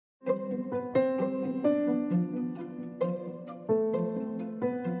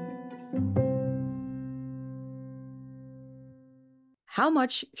How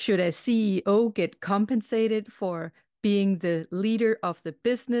much should a CEO get compensated for being the leader of the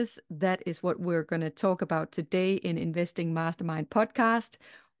business? That is what we're going to talk about today in Investing Mastermind podcast.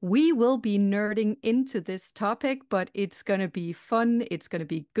 We will be nerding into this topic, but it's going to be fun. It's going to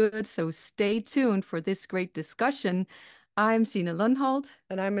be good. So stay tuned for this great discussion. I'm Sina Lundholt.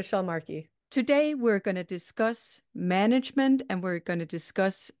 And I'm Michelle Markey. Today, we're going to discuss management and we're going to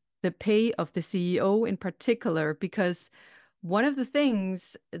discuss the pay of the CEO in particular, because one of the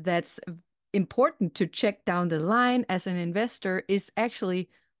things that's important to check down the line as an investor is actually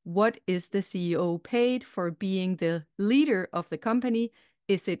what is the CEO paid for being the leader of the company?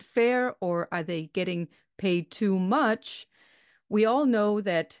 Is it fair, or are they getting paid too much? We all know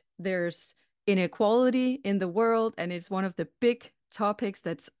that there's inequality in the world, and it's one of the big topics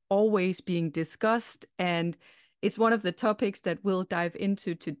that's always being discussed. And it's one of the topics that we'll dive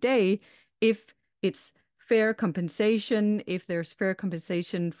into today. If it's fair compensation, if there's fair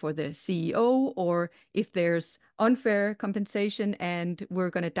compensation for the CEO, or if there's unfair compensation. And we're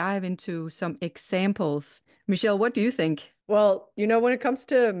going to dive into some examples. Michelle, what do you think? Well, when it comes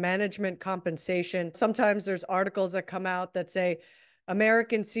to management compensation, sometimes there's articles that come out that say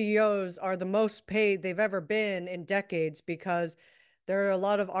American CEOs are the most paid they've ever been in decades, because there are a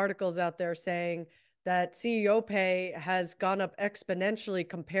lot of articles out there saying that CEO pay has gone up exponentially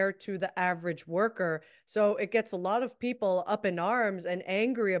compared to the average worker. So it gets a lot of people up in arms and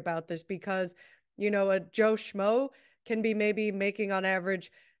angry about this, because, a Joe Schmo can be maybe making on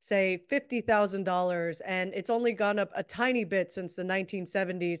average, say, $50,000, and it's only gone up a tiny bit since the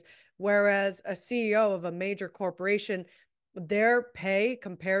 1970s, whereas a CEO of a major corporation, their pay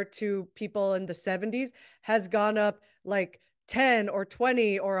compared to people in the 70s has gone up like 10 or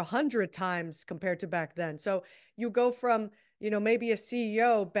 20 or 100 times compared to back then. So you go from, maybe a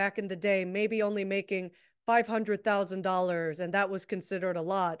CEO back in the day, maybe only making $500,000, and that was considered a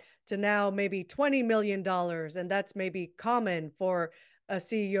lot, to now maybe $20 million. And that's maybe common for a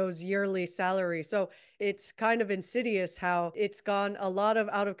CEO's yearly salary. So it's kind of insidious how it's gone a lot of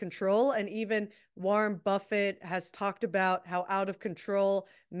out of control. And even Warren Buffett has talked about how out of control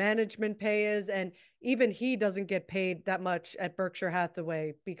management pay is. And even he doesn't get paid that much at Berkshire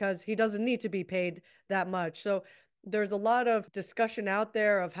Hathaway, because he doesn't need to be paid that much. So there's a lot of discussion out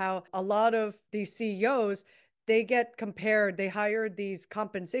there of how a lot of these CEOs, they get compared. They hired these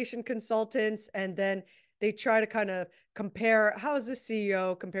compensation consultants, and then they try to kind of compare, how is this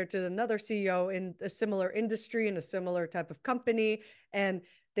CEO compared to another CEO in a similar industry, in a similar type of company. And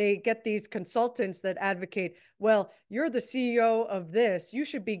they get these consultants that advocate, well, you're the CEO of this, you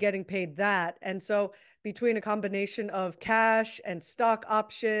should be getting paid that. And so between a combination of cash and stock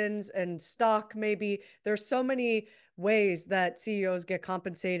options and stock, maybe, there's so many ways that CEOs get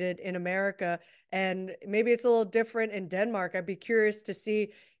compensated in America. And maybe it's a little different in Denmark. I'd be curious to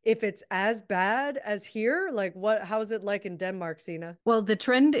see if it's as bad as here. Like, how is it like in Denmark, Sina? Well, the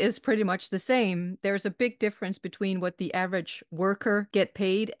trend is pretty much the same. There's a big difference between what the average worker get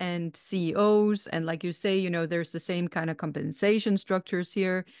paid and CEOs. And like you say, there's the same kind of compensation structures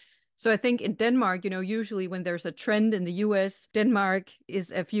here. So I think in Denmark, usually when there's a trend in the US, Denmark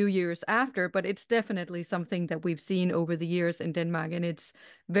is a few years after, but it's definitely something that we've seen over the years in Denmark, and it's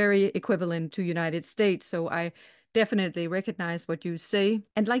very equivalent to United States. So I definitely recognize what you say.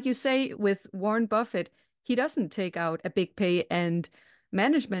 And like you say, with Warren Buffett, he doesn't take out a big pay, and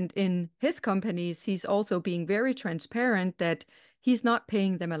management in his companies, he's also being very transparent that he's not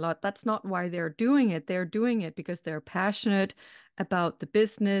paying them a lot. That's not why they're doing it. They're doing it because they're passionate about the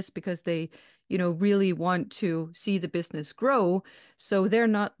business, because they, really want to see the business grow. So they're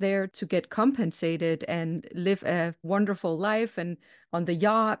not there to get compensated and live a wonderful life and on the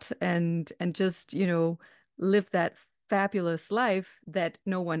yacht and just, live that fabulous life that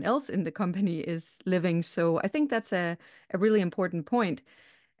no one else in the company is living. So I think that's a really important point.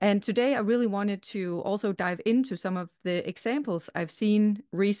 And today I really wanted to also dive into some of the examples I've seen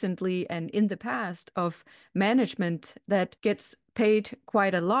recently and in the past of management that gets paid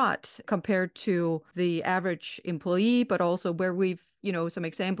quite a lot compared to the average employee, but also where we've, some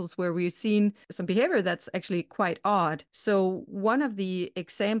examples where we've seen some behavior that's actually quite odd. So one of the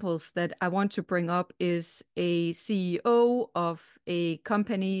examples that I want to bring up is a CEO of a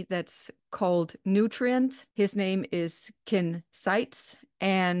company that's called Nutrient. His name is Ken Seitz.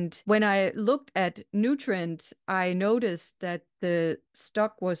 And when I looked at Nutrient, I noticed that the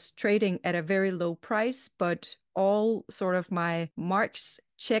stock was trading at a very low price, but all sort of my marks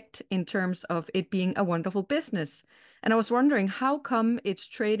checked in terms of it being a wonderful business. And I was wondering, how come it's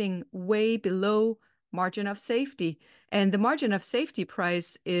trading way below margin of safety? And the margin of safety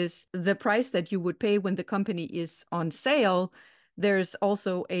price is the price that you would pay when the company is on sale. there's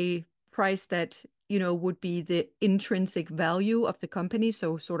also a price that, would be the intrinsic value of the company.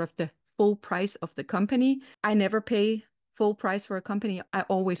 So sort of the full price of the company. I never pay full price for a company. I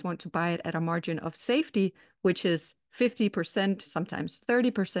always want to buy it at a margin of safety, which is 50%, sometimes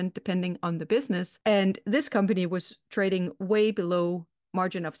 30%, depending on the business. And this company was trading way below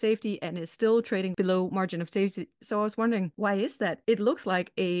margin of safety and is still trading below margin of safety. So I was wondering, why is that? It looks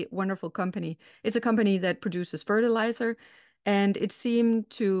like a wonderful company. It's a company that produces fertilizer, and it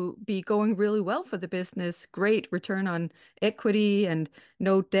seemed to be going really well for the business. Great return on equity and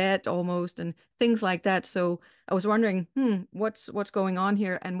no debt almost and things like that. So I was wondering, what's going on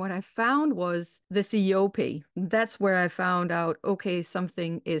here? And what I found was the CEO pay. That's where I found out, okay,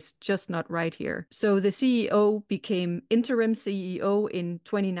 something is just not right here. So the CEO became interim CEO in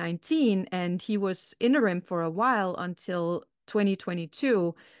 2019, and he was interim for a while until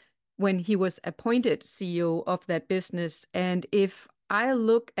 2022 when he was appointed CEO of that business. And if I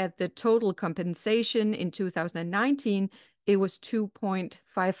look at the total compensation in 2019, it was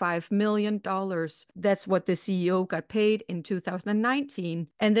 $2.55 million. That's what the CEO got paid in 2019.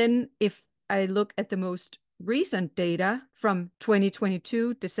 And then if I look at the most recent data from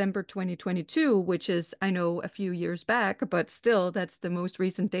 2022, December 2022, which is, I know, a few years back, but still, that's the most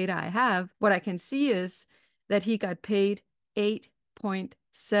recent data I have. What I can see is that he got paid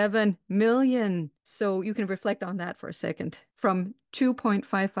 8.7 million. So you can reflect on that for a second. From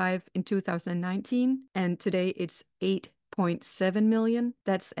 2.55 in 2019, and today it's 8.7 million.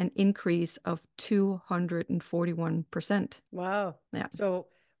 That's an increase of 241%. Wow. Yeah. So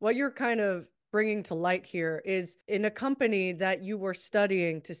what you're kind of bringing to light here is in a company that you were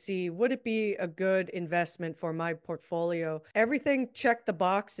studying to see, would it be a good investment for my portfolio? Everything checked the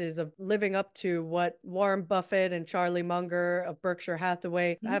boxes of living up to what Warren Buffett and Charlie Munger of Berkshire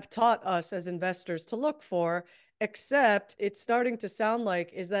Hathaway have taught us as investors to look for, except it's starting to sound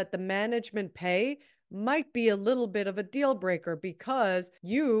like is that the management pay might be a little bit of a deal breaker, because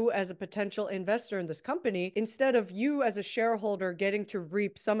you, as a potential investor in this company, instead of you as a shareholder getting to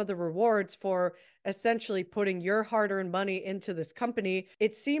reap some of the rewards for essentially putting your hard-earned money into this company,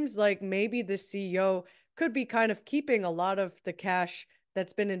 it seems like maybe the CEO could be kind of keeping a lot of the cash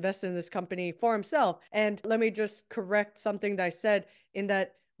that's been invested in this company for himself. And let me just correct something that I said, in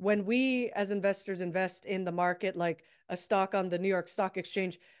that when we as investors invest in the market, like a stock on the New York Stock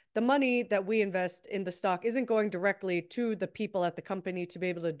Exchange, the money that we invest in the stock isn't going directly to the people at the company to be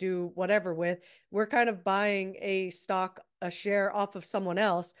able to do whatever with. We're kind of buying a stock, a share off of someone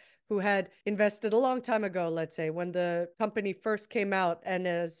else who had invested a long time ago, let's say, when the company first came out and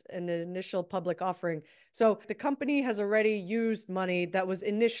as an initial public offering. So the company has already used money that was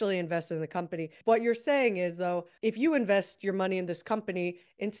initially invested in the company. What you're saying is, though, if you invest your money in this company,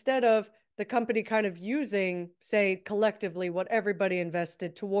 instead of the company kind of using, say, collectively what everybody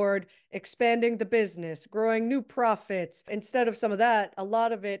invested toward expanding the business, growing new profits, instead of some of that, a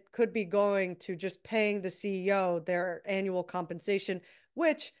lot of it could be going to just paying the CEO their annual compensation,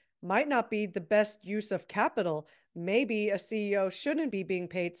 which might not be the best use of capital. Maybe a CEO shouldn't be being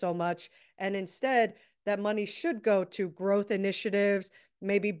paid so much, and instead that money should go to growth initiatives,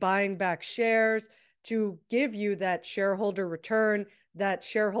 maybe buying back shares to give you that shareholder return that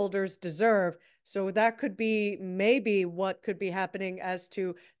shareholders deserve. So that could be maybe what could be happening as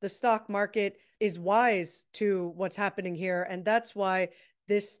to the stock market is wise to what's happening here. And that's why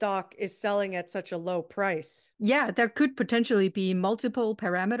this stock is selling at such a low price. Yeah, there could potentially be multiple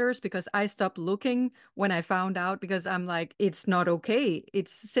parameters because I stopped looking when I found out because I'm like, it's not okay.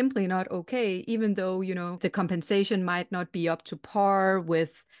 It's simply not okay, even though, the compensation might not be up to par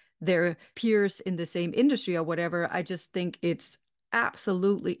with their peers in the same industry or whatever. I just think it's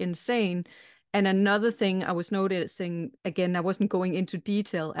absolutely insane. And another thing I was noticing, again, I wasn't going into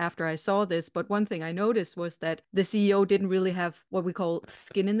detail after I saw this, but one thing I noticed was that the CEO didn't really have what we call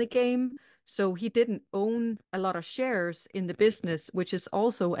skin in the game. So he didn't own a lot of shares in the business, which is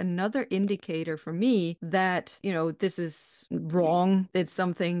also another indicator for me that, this is wrong. It's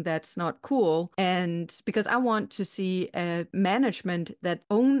something that's not cool. And because I want to see a management that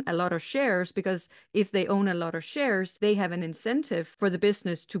own a lot of shares, because if they own a lot of shares, they have an incentive for the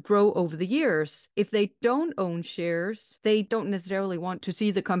business to grow over the years. If they don't own shares, they don't necessarily want to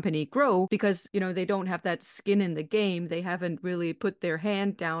see the company grow because, they don't have that skin in the game. They haven't really put their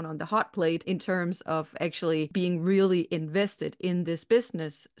hand down on the hot plate plate in terms of actually being really invested in this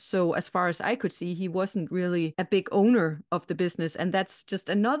business. So as far as I could see, he wasn't really a big owner of the business. And that's just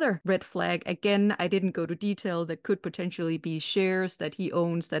another red flag. Again, I didn't go to detail. That could potentially be shares that he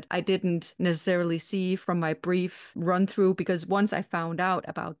owns that I didn't necessarily see from my brief run through, because once I found out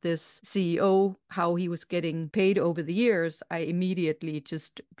about this CEO, how he was getting paid over the years, I immediately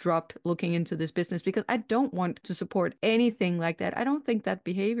just dropped looking into this business because I don't want to support anything like that. I don't think that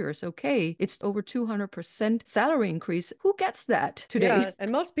behavior is okay. It's over 200% salary increase. Who gets that today? Yeah,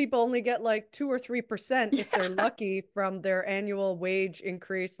 and most people only get like 2 or 3% if they're Yeah. lucky from their annual wage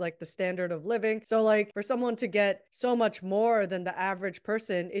increase, like the standard of living. So, like, for someone to get so much more than the average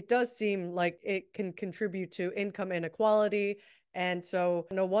person, it does seem like it can contribute to income inequality. And so,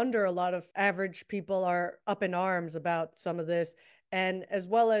 no wonder a lot of average people are up in arms about some of this. And as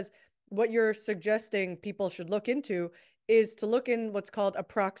well as what you're suggesting people should look into is to look in what's called a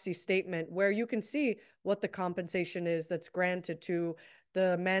proxy statement, where you can see what the compensation is that's granted to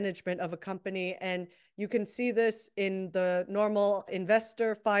the management of a company. And you can see this in the normal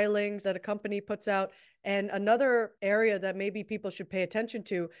investor filings that a company puts out. And another area that maybe people should pay attention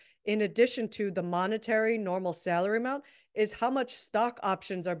to, in addition to the monetary normal salary amount, is how much stock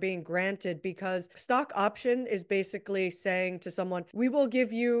options are being granted, because stock option is basically saying to someone, we will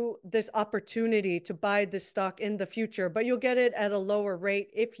give you this opportunity to buy this stock in the future, but you'll get it at a lower rate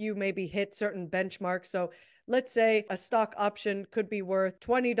if you maybe hit certain benchmarks. So let's say a stock option could be worth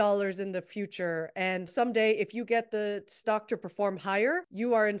 $20 in the future. And someday, if you get the stock to perform higher,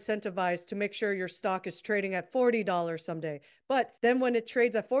 you are incentivized to make sure your stock is trading at $40 someday. But then when it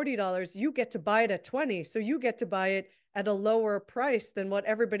trades at $40, you get to buy it at 20. So you get to buy it at a lower price than what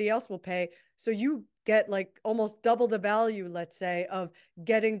everybody else will pay. So you get like almost double the value, let's say, of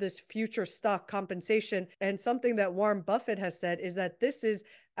getting this future stock compensation. And something that Warren Buffett has said is that this is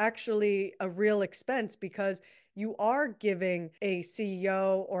actually a real expense, because you are giving a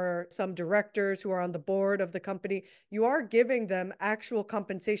CEO or some directors who are on the board of the company, you are giving them actual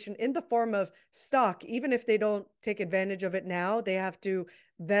compensation in the form of stock. Even if they don't take advantage of it now, they have to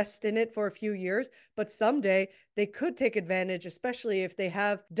vest in it for a few years. But someday they could take advantage, especially if they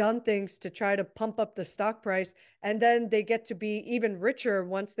have done things to try to pump up the stock price. And then they get to be even richer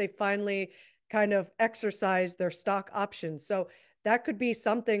once they finally kind of exercise their stock options. So that could be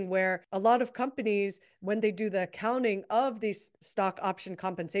something where a lot of companies, when they do the accounting of these stock option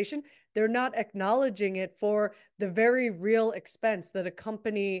compensation, they're not acknowledging it for the very real expense that a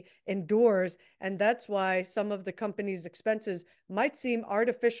company endures. And that's why some of the company's expenses might seem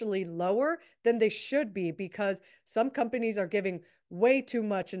artificially lower than they should be, because some companies are giving way too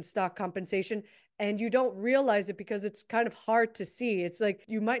much in stock compensation and you don't realize it because it's kind of hard to see. It's like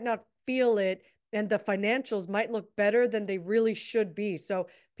you might not feel it and the financials might look better than they really should be. So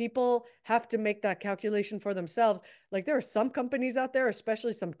people have to make that calculation for themselves. Like, there are some companies out there,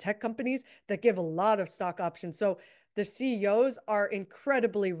 especially some tech companies, that give a lot of stock options. So the CEOs are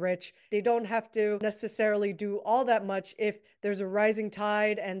incredibly rich. They don't have to necessarily do all that much if there's a rising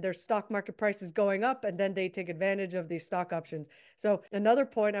tide and their stock market price is going up, and then they take advantage of these stock options. So another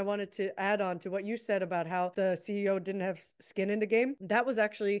point I wanted to add on to what you said about how the CEO didn't have skin in the game, that was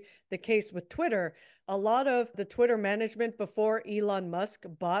actually the case with Twitter. A lot of the Twitter management before Elon Musk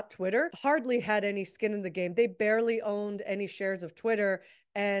bought Twitter hardly had any skin in the game. They barely owned any shares of Twitter.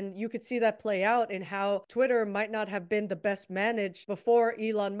 And you could see that play out in how Twitter might not have been the best managed before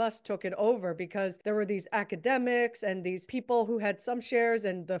Elon Musk took it over, because there were these academics and these people who had some shares,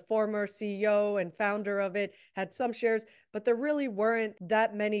 and the former CEO and founder of it had some shares, but there really weren't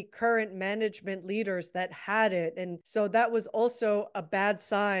that many current management leaders that had it. And so that was also a bad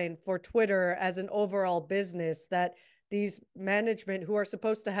sign for Twitter as an overall business, that these management who are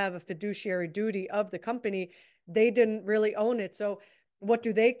supposed to have a fiduciary duty of the company, they didn't really own it. So what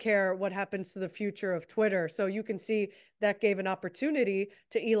do they care what happens to the future of Twitter? So you can see that gave an opportunity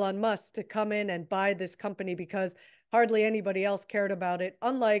to Elon Musk to come in and buy this company, because hardly anybody else cared about it,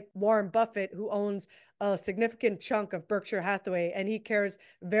 unlike Warren Buffett, who owns a significant chunk of Berkshire Hathaway, and he cares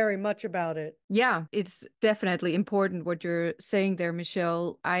very much about it. Yeah, it's definitely important what you're saying there,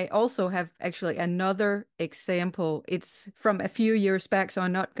 Michelle. I also have actually another example. It's from a few years back, so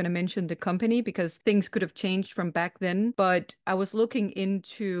I'm not going to mention the company because things could have changed from back then. But I was looking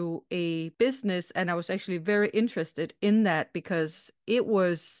into a business and I was actually very interested in that because it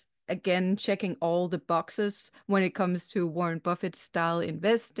was again checking all the boxes when it comes to Warren Buffett style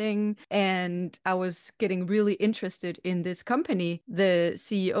investing. And I was getting really interested in this company. The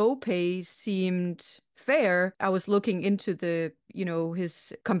CEO pay seemed fair, I was looking into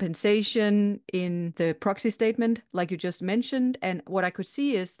his compensation in the proxy statement, like you just mentioned. And what I could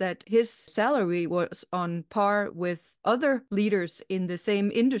see is that his salary was on par with other leaders in the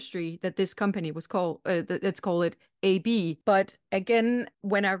same industry that this company was called, let's call it AB. But again,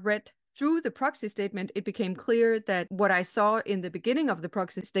 when I read through the proxy statement, it became clear that what I saw in the beginning of the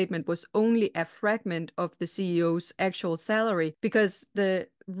proxy statement was only a fragment of the CEO's actual salary, because the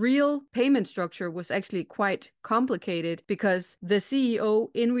real payment structure was actually quite complicated, because the CEO,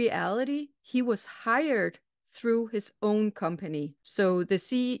 in reality, he was hired through his own company. So the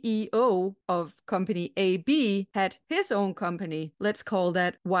CEO of company AB had his own company, let's call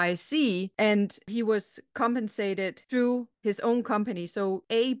that YC, and he was compensated through his own company. So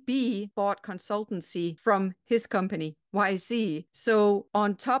AB bought consultancy from his company, YC. So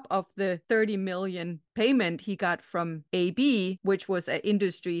on top of the 30 million payment he got from AB, which was an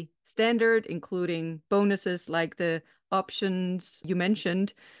industry standard, including bonuses like the options you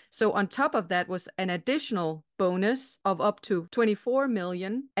mentioned. So on top of that was an additional bonus of up to 24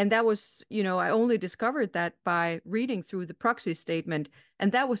 million. And that was, I only discovered that by reading through the proxy statement.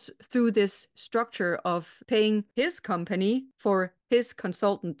 And that was through this structure of paying his company for his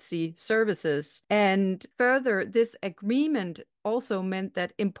consultancy services. And further, this agreement also meant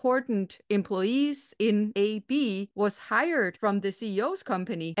that important employees in AB was hired from the CEO's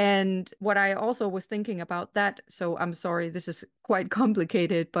company. And what I also was thinking about that, so I'm sorry, this is quite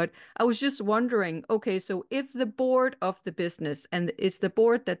complicated, but I was just wondering, okay, so if the board of the business, and it's the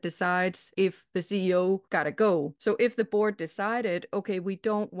board that decides if the CEO gotta go. So if the board decided, okay, we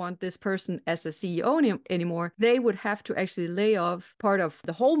don't want this person as a CEO anymore, they would have to actually lay off part of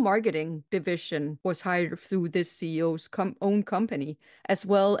the whole marketing division was hired through this CEO's own company, as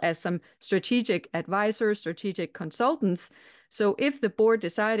well as some strategic advisors, strategic consultants. So if the board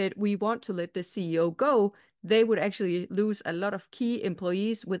decided we want to let the CEO go, they would actually lose a lot of key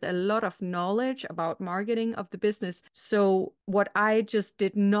employees with a lot of knowledge about marketing of the business. So what I just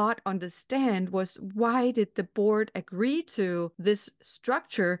did not understand was, why did the board agree to this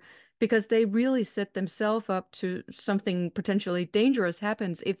structure? Because they really set themselves up to something potentially dangerous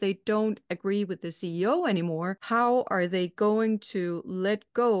happens if they don't agree with the CEO anymore. How are they going to let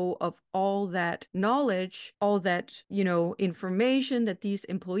go of all that knowledge, all that, information that these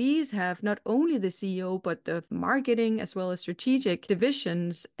employees have, not only the CEO, but the marketing as well as strategic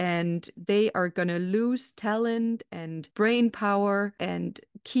divisions? And they are going to lose talent and brain power and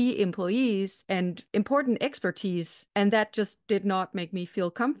key employees and important expertise. And that just did not make me feel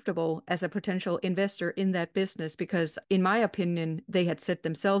comfortable as a potential investor in that business, because in my opinion, they had set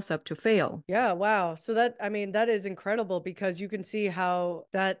themselves up to fail. Yeah, wow. So that is incredible, because you can see how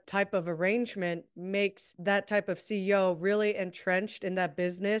that type of arrangement makes that type of CEO really entrenched in that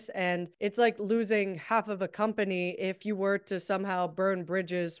business. And it's like losing half of a company if you were to somehow burn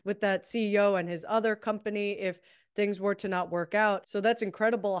bridges with that CEO and his other company, if things were to not work out. So that's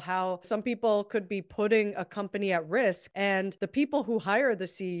incredible how some people could be putting a company at risk. And the people who hire the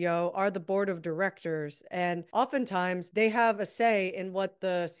CEO are the board of directors. And oftentimes they have a say in what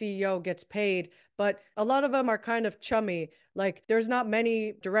the CEO gets paid. But a lot of them are kind of chummy. Like, there's not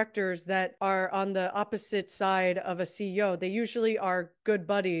many directors that are on the opposite side of a CEO. They usually are good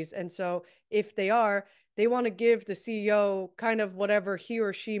buddies. And so if they are, they want to give the CEO kind of whatever he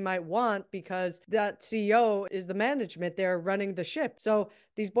or she might want, because that CEO is the management. They're running the ship. So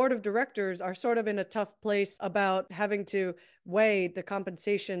these board of directors are sort of in a tough place about having to weigh the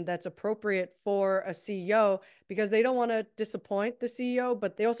compensation that's appropriate for a CEO, because they don't want to disappoint the CEO,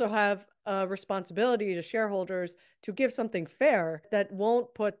 but they also have a responsibility to shareholders to give something fair that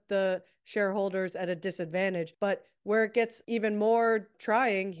won't put the shareholders at a disadvantage. But where it gets even more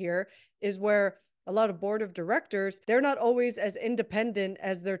trying here is where a lot of board of directors, they're not always as independent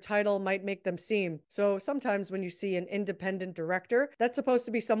as their title might make them seem. So sometimes when you see an independent director, that's supposed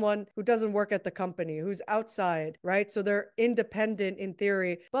to be someone who doesn't work at the company, who's outside, right? So they're independent in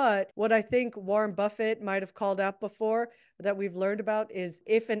theory. But what I think Warren Buffett might have called out before, that we've learned about, is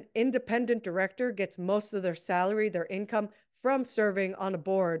if an independent director gets most of their salary, their income, from serving on a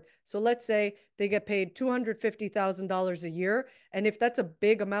board. So let's say they get paid $250,000 a year. And if that's a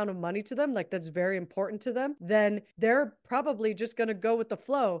big amount of money to them, like that's very important to them, then they're probably just going to go with the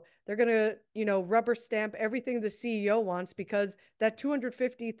flow. They're going to, rubber stamp everything the CEO wants, because that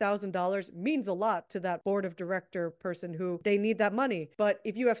 $250,000 means a lot to that board of director person who they need that money. But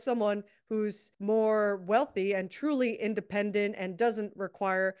if you have someone who's more wealthy and truly independent and doesn't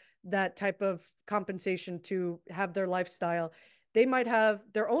require that type of compensation to have their lifestyle, they might have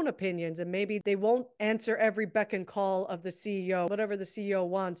their own opinions, and maybe they won't answer every beck and call of the CEO. Whatever the CEO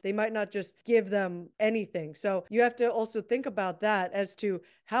wants, they might not just give them anything. So you have to also think about that as to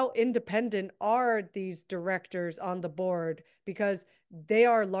how independent are these directors on the board, because they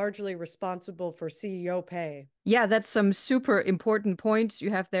are largely responsible for CEO pay. Yeah, that's some super important points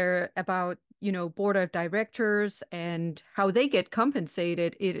you have there about, board of directors and how they get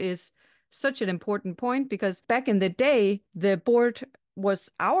compensated. It is such an important point because back in the day, the board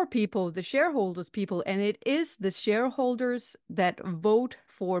was our people, the shareholders' people, and it is the shareholders that vote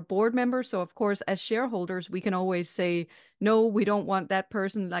for board members. So, of course, as shareholders, we can always say, no, we don't want that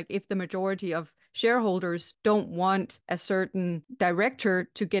person. Like if the majority of shareholders don't want a certain director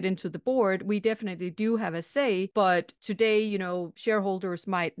to get into the board, we definitely do have a say. But today, shareholders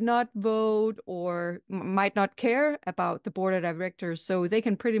might not vote or might not care about the board of directors, so they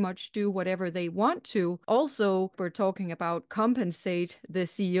can pretty much do whatever they want to. Also, we're talking about compensate the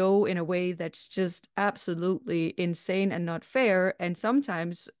CEO in a way that's just absolutely insane and not fair. And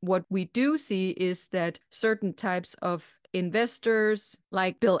sometimes what we do see is that certain types of investors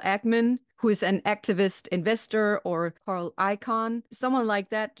like Bill Ackman, who is an activist investor, or Carl Icahn, someone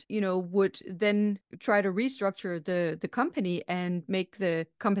like that, would then try to restructure the company and make the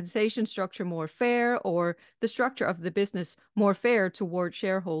compensation structure more fair, or the structure of the business more fair toward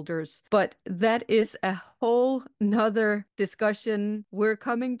shareholders. But that is a whole nother discussion. We're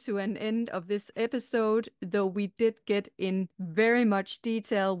coming to an end of this episode, though we did get in very much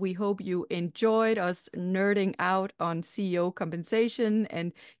detail. We hope you enjoyed us nerding out on CEO compensation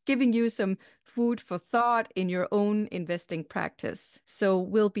and giving you some food for thought in your own investing practice. So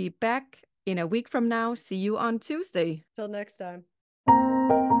we'll be back in a week from now. See you on Tuesday. Till next time.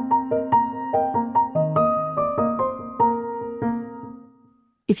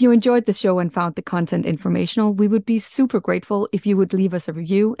 If you enjoyed the show and found the content informational, we would be super grateful if you would leave us a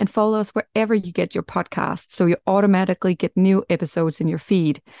review and follow us wherever you get your podcasts so you automatically get new episodes in your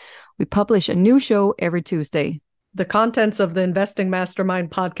feed. We publish a new show every Tuesday. The contents of the Investing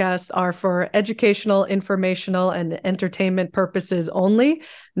Mastermind podcast are for educational, informational, and entertainment purposes only.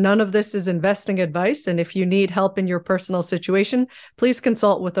 None of this is investing advice, and if you need help in your personal situation, please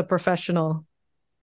consult with a professional.